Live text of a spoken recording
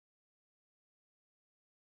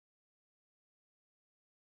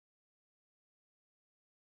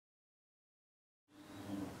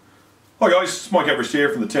Hi guys, it's Mike Everest here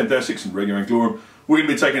from the 10th Essex and Regular Glorum. We're going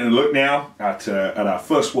to be taking a look now at our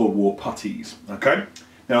First World War puttees. Okay,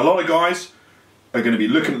 now a lot of guys are going to be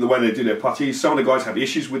looking at the way they do their puttees. Some of the guys have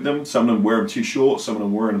issues with them, some of them wear them too short, some of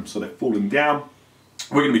them wear them so they're falling down.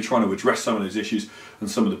 We're going to be trying to address some of those issues and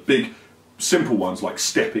some of the big simple ones like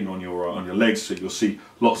stepping on your legs, so you'll see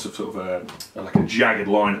lots of sort of like a jagged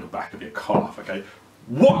line at the back of your calf. Okay,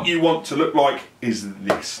 what you want to look like is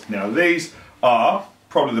this. Now these are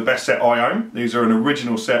probably the best set I own. These are an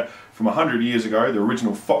original set from 100 years ago, the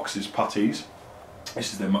original Fox's puttees.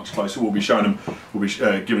 This is them much closer. We'll be showing them, we'll be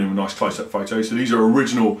giving them a nice close-up photo. So these are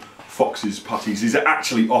original Fox's puttees. These are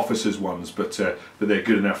actually officers' ones, but they're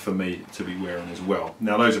good enough for me to be wearing as well.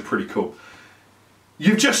 Now those are pretty cool.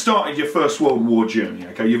 You've just started your First World War journey,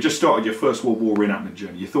 okay? You've just started your First World War reenactment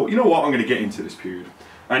journey. You thought, you know what, I'm going to get into this period.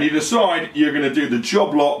 And you decide you're going to do the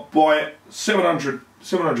job lot, buy it,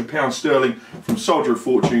 £700 sterling from Soldier of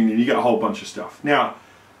Fortune, and you get a whole bunch of stuff. Now,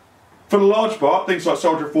 for the large part, things like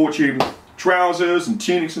Soldier of Fortune trousers and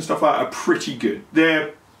tunics and stuff like that are pretty good.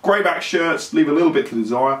 They're greyback shirts, leave a little bit to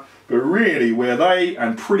desire, but really where they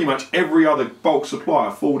and pretty much every other bulk supplier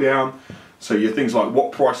fall down, so you're things like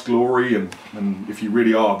What Price Glory, and if you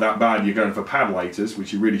really are that bad you're going for padlators,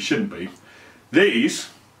 which you really shouldn't be. These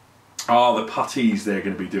are the puttees they're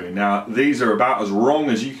going to be doing. Now these are about as wrong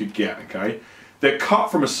as you could get, okay? They're cut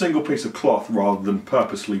from a single piece of cloth rather than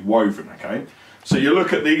purposely woven, okay? So you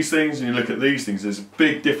look at these things and you look at these things, there's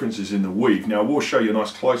big differences in the weave. Now we'll show you a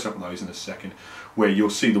nice close-up of those in a second where you'll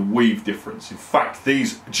see the weave difference. In fact,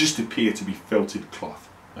 these just appear to be felted cloth,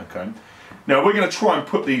 okay? Now we're going to try and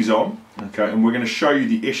put these on, okay, and we're going to show you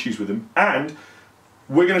the issues with them, and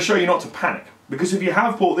we're going to show you not to panic. Because if you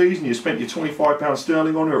have bought these and you spent your £25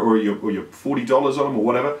 sterling on it, or your $40 on them or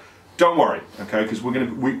whatever, don't worry, okay, because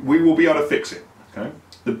we will be able to fix it, okay?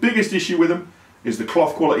 The biggest issue with them is the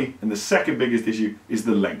cloth quality, and the second biggest issue is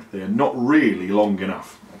the length. They are not really long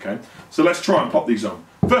enough, okay? So let's try and pop these on.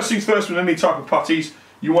 First things first, with any type of puttees,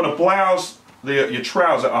 you want to blouse your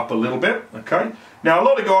trouser up a little bit, okay? Now a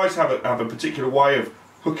lot of guys have a particular way of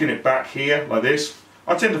hooking it back here, like this.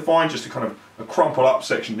 I tend to find just a kind of a crumple up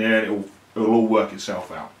section there, and it'll all work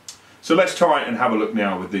itself out. So let's try and have a look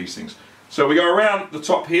now with these things. So we go around the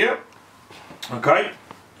top here, okay,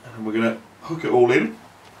 and we're going to hook it all in.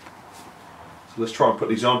 So let's try and put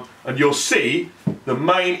these on, and you'll see the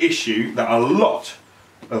main issue that a lot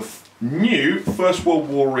of new First World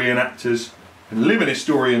War reenactors and living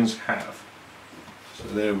historians have. So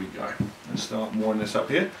there we go. Let's start winding this up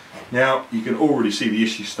here. Now you can already see the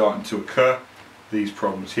issue starting to occur. These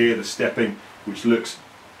problems here, the stepping, which looks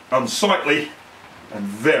unsightly and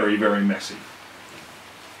very, very messy.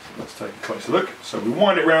 So let's take a closer look. So we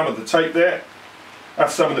wind it round with the tape there.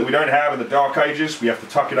 That's something that we don't have in the Dark Ages. We have to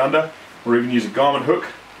tuck it under, or even use a garment hook.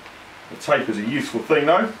 The tape is a useful thing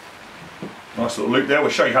though. Nice little loop there. We'll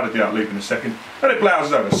show you how to do that loop in a second. And it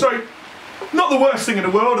blouses over. So, not the worst thing in the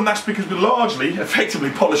world, and that's because we're largely, effectively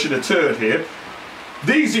polishing a turd here.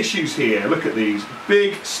 These issues here, look at these,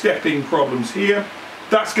 big stepping problems here.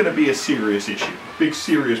 That's going to be a serious issue, big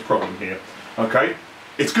serious problem here, okay?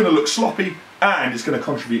 It's going to look sloppy, and it's going to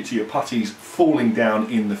contribute to your puttees falling down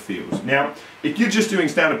in the field. Now, if you're just doing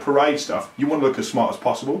standard parade stuff, you want to look as smart as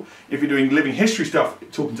possible. If you're doing living history stuff,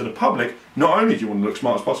 talking to the public, not only do you want to look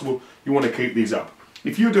smart as possible, you want to keep these up.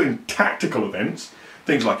 If you're doing tactical events,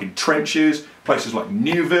 things like in trenches, places like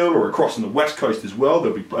Newville, or across on the west coast as well,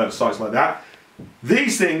 there'll be sites like that.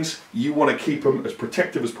 These things, you want to keep them as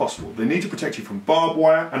protective as possible. They need to protect you from barbed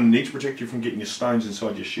wire, and they need to protect you from getting your stones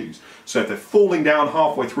inside your shoes. So if they're falling down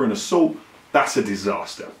halfway through an assault, that's a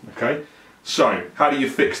disaster, okay? So, how do you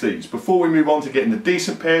fix these? Before we move on to getting the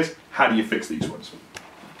decent pairs, how do you fix these ones?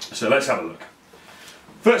 So let's have a look.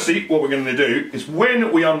 Firstly, what we're going to do is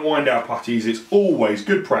when we unwind our puttees, it's always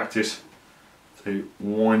good practice to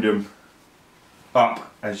wind them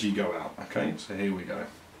up as you go out, okay? So here we go.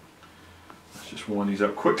 Let's just wind these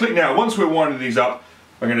up quickly. Now, once we're winding these up,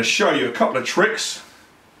 I'm going to show you a couple of tricks.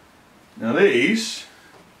 Now these,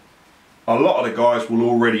 a lot of the guys will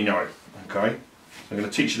already know, okay? I'm going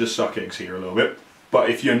to teach you the suck eggs here a little bit. But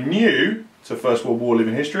if you're new to First World War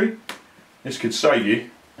living history, this could save you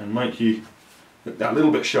and make you look that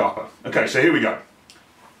little bit sharper. Okay, so here we go.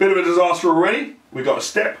 Bit of a disaster already. We've got a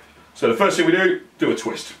step. So the first thing we do a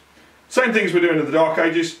twist. Same thing as we're doing in the Dark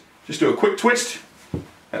Ages. Just do a quick twist.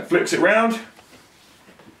 That flips it round.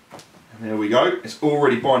 And there we go. It's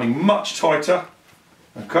already binding much tighter.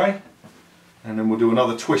 Okay. And then we'll do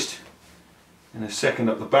another twist in a second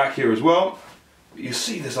up the back here as well. But you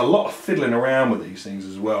see there's a lot of fiddling around with these things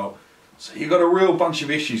as well. So you've got a real bunch of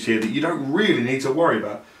issues here that you don't really need to worry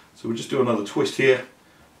about. So we'll just do another twist here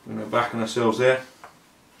We're going to back on ourselves there.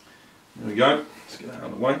 There we go. Let's get that out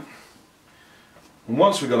of the way. And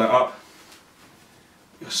once we've got that up,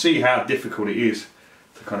 you'll see how difficult it is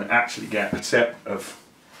to kind of actually get a set of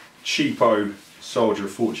cheapo Soldier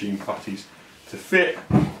of Fortune puttees to fit.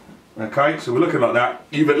 Okay, so we're looking like that.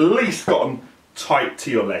 You've at least got them tight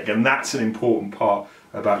to your leg, and that's an important part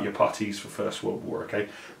about your puttees for First World War. Okay,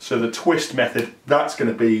 so the twist method, that's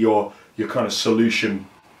going to be your kind of solution,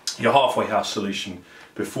 your halfway house solution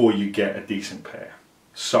before you get a decent pair.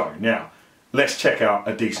 So now let's check out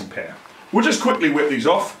a decent pair. We'll just quickly whip these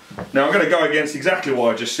off. Now I'm going to go against exactly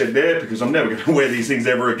what I just said there, because I'm never going to wear these things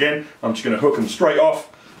ever again. I'm just going to hook them straight off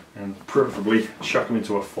and preferably chuck them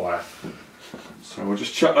into a fire. So we'll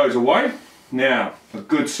just chuck those away. Now, a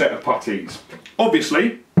good set of puttees.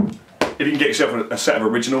 Obviously, if you can get yourself a set of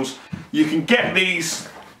originals, you can get these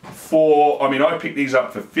for, I mean, I picked these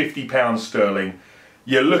up for £50 sterling.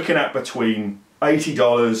 You're looking at between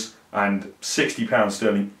 $80 and £60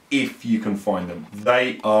 sterling if you can find them.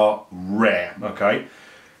 They are rare, okay?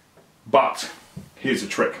 But here's the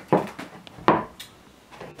trick.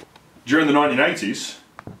 During the 1980s,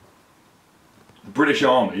 the British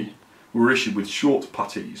Army were issued with short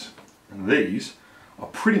puttees, and these are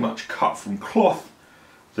pretty much cut from cloth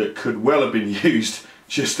that could well have been used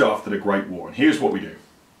just after the Great War. And here's what we do.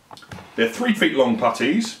 They're 3 feet long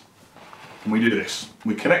puttees, and we do this.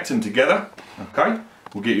 We connect them together, okay?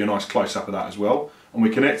 We'll get you a nice close-up of that as well. And we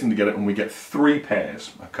connect them together and we get 3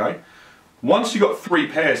 pairs, okay? Once you've got 3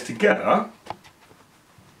 pairs together,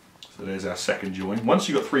 so there's our second join. Once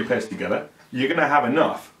you've got 3 pairs together, you're going to have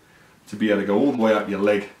enough to be able to go all the way up your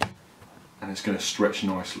leg, and it's going to stretch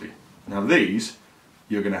nicely. Now these,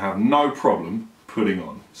 you're going to have no problem putting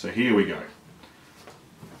on. So here we go.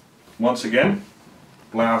 Once again,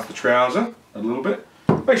 blouse the trouser a little bit.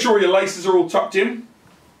 Make sure your laces are all tucked in.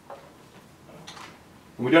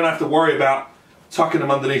 And we don't have to worry about tucking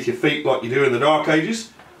them underneath your feet like you do in the Dark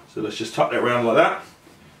Ages. So let's just tuck that around like that.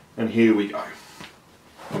 And here we go.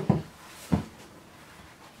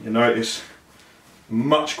 You notice,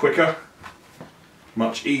 much quicker,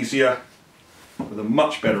 much easier, with a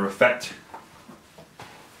much better effect.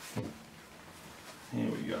 Here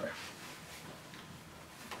we go.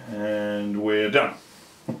 And we're done.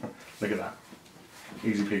 Look at that.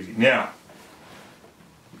 Easy peasy. Now,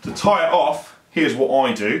 to tie it off, here's what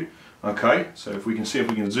I do. Okay, so if we can see if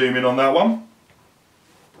we can zoom in on that one.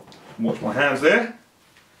 Watch my hands there.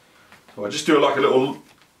 So I just do like a little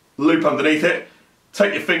loop underneath it.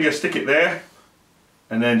 Take your finger, stick it there,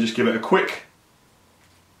 and then just give it a quick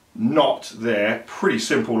knot there. Pretty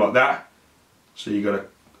simple like that. So you got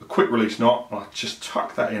a quick release knot. I just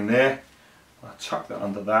tuck that in there. I tuck that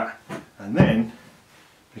under that, and then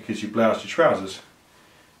because you bloused your trousers,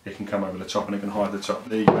 it can come over the top and it can hide the top.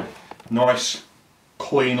 There you go. Nice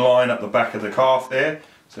clean line up the back of the calf there,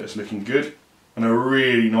 so it's looking good, and a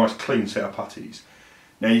really nice clean set of puttees.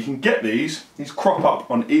 Now you can get these crop up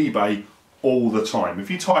on eBay all the time. If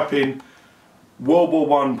you type in World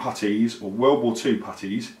War I puttees or World War II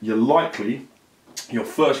puttees, you're likely, your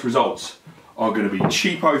first results are going to be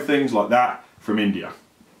cheapo things like that from India.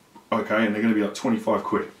 Okay, and they're going to be like 25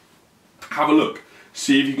 quid. Have a look,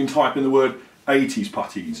 see if you can type in the word 80s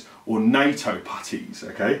puttees or NATO puttees,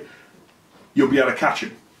 okay? You'll be able to catch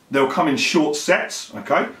them. They'll come in short sets,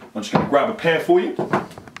 okay? I'm just going to grab a pair for you.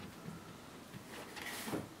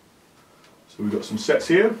 So we've got some sets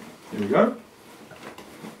here. Here we go.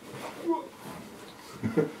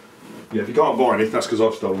 Yeah, if you can't buy any, that's because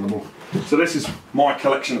I've stolen them all. So this is my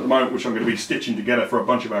collection at the moment, which I'm going to be stitching together for a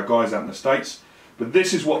bunch of our guys out in the States. But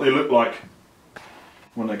this is what they look like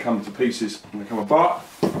when they come to pieces and they come apart.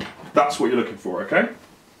 That's what you're looking for, okay?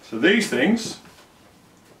 So these things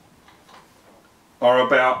are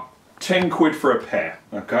about 10 quid for a pair,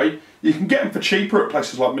 okay? You can get them for cheaper at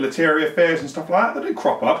places like military affairs and stuff like that. They do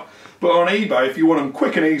crop up. But on eBay, if you want them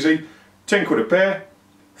quick and easy, 10 quid a pair,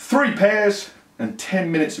 3 pairs, and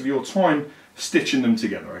 10 minutes of your time stitching them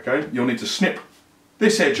together, okay? You'll need to snip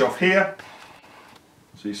this edge off here.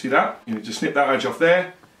 So you see that? You need to snip that edge off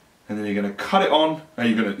there, and then you're going to cut it on, and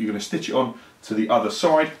you're going to stitch it on to the other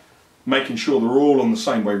side, making sure they're all on the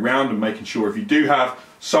same way round, and making sure if you do have,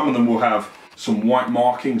 some of them will have some white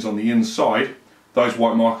markings on the inside. Those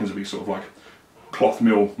white markings will be sort of like cloth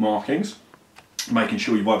mill markings, making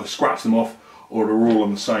sure you've either scratched them off or they're all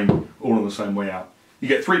on the same way out. You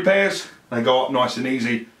get 3 pairs, they go up nice and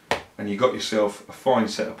easy, and you've got yourself a fine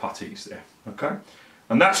set of puttees there, okay?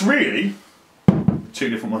 And that's really, 2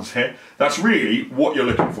 different ones here, that's really what you're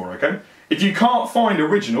looking for, okay? If you can't find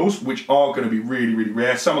originals, which are going to be really, really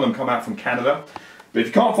rare, some of them come out from Canada, But if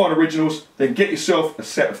you can't find originals, then get yourself a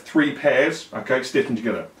set of 3 pairs, okay, stitch them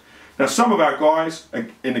together. Now some of our guys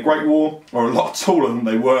in the Great War are a lot taller than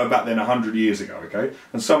they were back then 100 years ago, okay?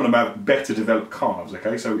 And some of them have better developed calves,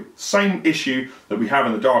 okay? So same issue that we have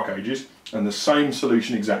in the Dark Ages and the same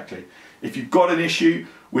solution exactly. If you've got an issue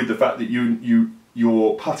with the fact that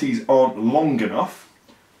your puttees aren't long enough,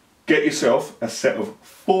 get yourself a set of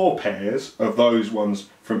 4 pairs of those ones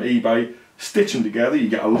from eBay, stitch them together, you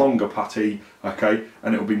get a longer puttee, okay,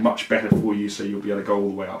 and it'll be much better for you, so you'll be able to go all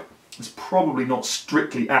the way up. It's probably not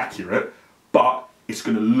strictly accurate, but it's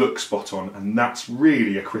going to look spot on, and that's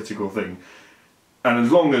really a critical thing. And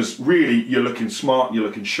as long as really you're looking smart, you're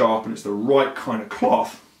looking sharp, and it's the right kind of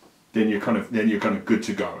cloth, then you're kind of good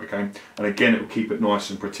to go, okay? And again, it will keep it nice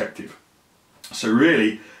and protective. So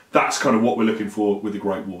really, that's kind of what we're looking for with the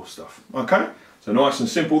Great War stuff, okay? So nice and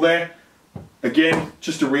simple there. Again,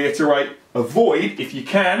 just to reiterate, avoid, if you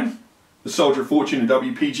can, the Soldier of Fortune and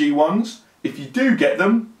WPG ones. If you do get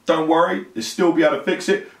them, don't worry, you'll still be able to fix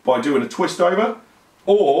it by doing a twist over.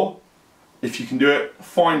 Or, if you can do it,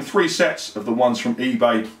 find 3 sets of the ones from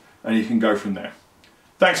eBay and you can go from there.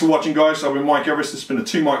 Thanks for watching, guys. I've been Mike Everest. This has been a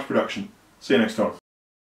 2 Mikes production. See you next time.